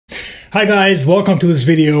Hi guys, welcome to this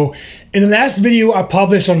video. In the last video I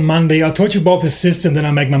published on Monday, I told you about the system that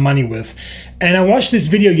I make my money with. And I watched this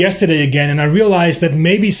video yesterday again and I realized that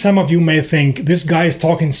maybe some of you may think this guy is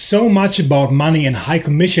talking so much about money and high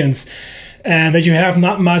commissions and that you have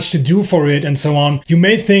not much to do for it and so on. You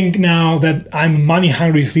may think now that I'm a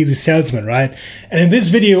money-hungry, sleazy salesman, right? And in this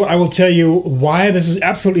video, I will tell you why this is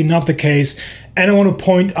absolutely not the case. And I want to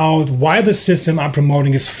point out why the system I'm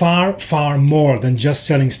promoting is far, far more than just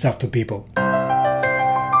selling stuff to people.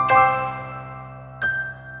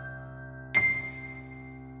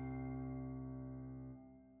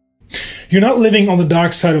 You're not living on the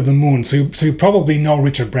dark side of the moon, so you probably know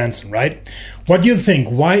Richard Branson, right? What do you think?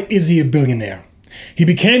 Why is he a billionaire? He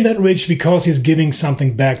became that rich because he's giving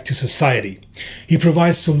something back to society. He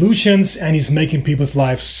provides solutions and he's making people's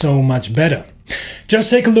lives so much better. Just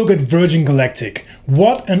take a look at Virgin Galactic.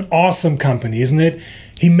 What an awesome company, isn't it?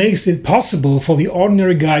 He makes it possible for the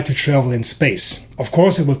ordinary guy to travel in space. Of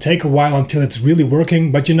course, it will take a while until it's really working,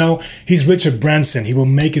 but you know, he's Richard Branson. He will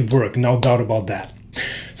make it work, no doubt about that.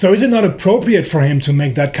 So is it not appropriate for him to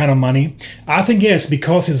make that kind of money? I think yes,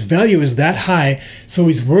 because his value is that high, so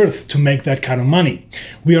he's worth to make that kind of money.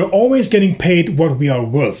 We are always getting paid what we are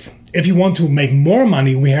worth. If you want to make more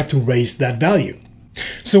money, we have to raise that value.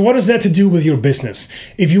 So what has that to do with your business?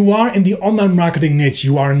 If you are in the online marketing niche,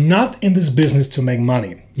 you are not in this business to make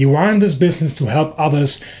money. You are in this business to help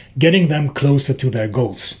others, getting them closer to their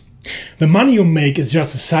goals. The money you make is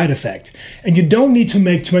just a side effect, and you don't need to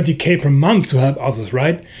make 20K per month to help others,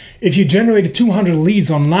 right? If you generated 200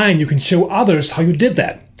 leads online, you can show others how you did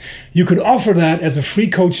that. You could offer that as a free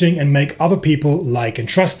coaching and make other people like and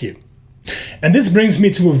trust you. And this brings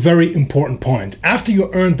me to a very important point. After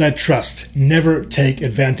you earned that trust, never take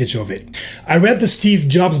advantage of it. I read the Steve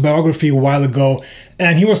Jobs biography a while ago,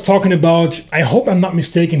 and he was talking about, I hope I'm not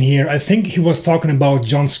mistaken here, I think he was talking about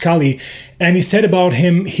John Scully, and he said about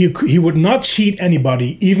him, he would not cheat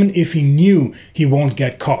anybody, even if he knew he won't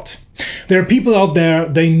get caught. There are people out there,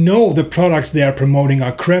 they know the products they are promoting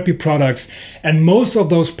are crappy products, and most of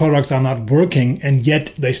those products are not working, and yet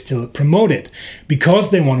they still promote it because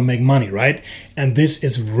they want to make money, right? And this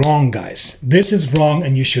is wrong, guys. This is wrong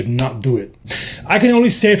and you should not do it. I can only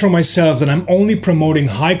say for myself that I'm only promoting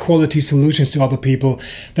high quality solutions to other people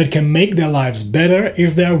that can make their lives better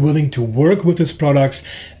if they are willing to work with these products.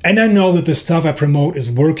 And I know that the stuff I promote is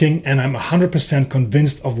working and I'm 100%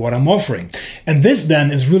 convinced of what I'm offering. And this then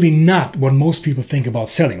is really not what most people think about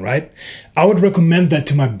selling, right? I would recommend that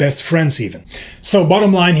to my best friends even. So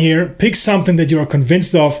bottom line here, pick something that you are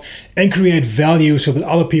convinced of and create value so that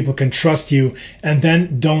other people can trust you, and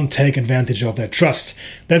then don't take advantage of that trust.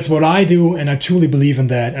 That's what I do, and I truly believe in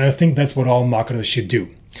that, and I think that's what all marketers should do.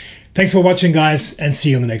 Thanks for watching, guys, and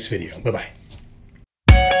see you in the next video. Bye-bye.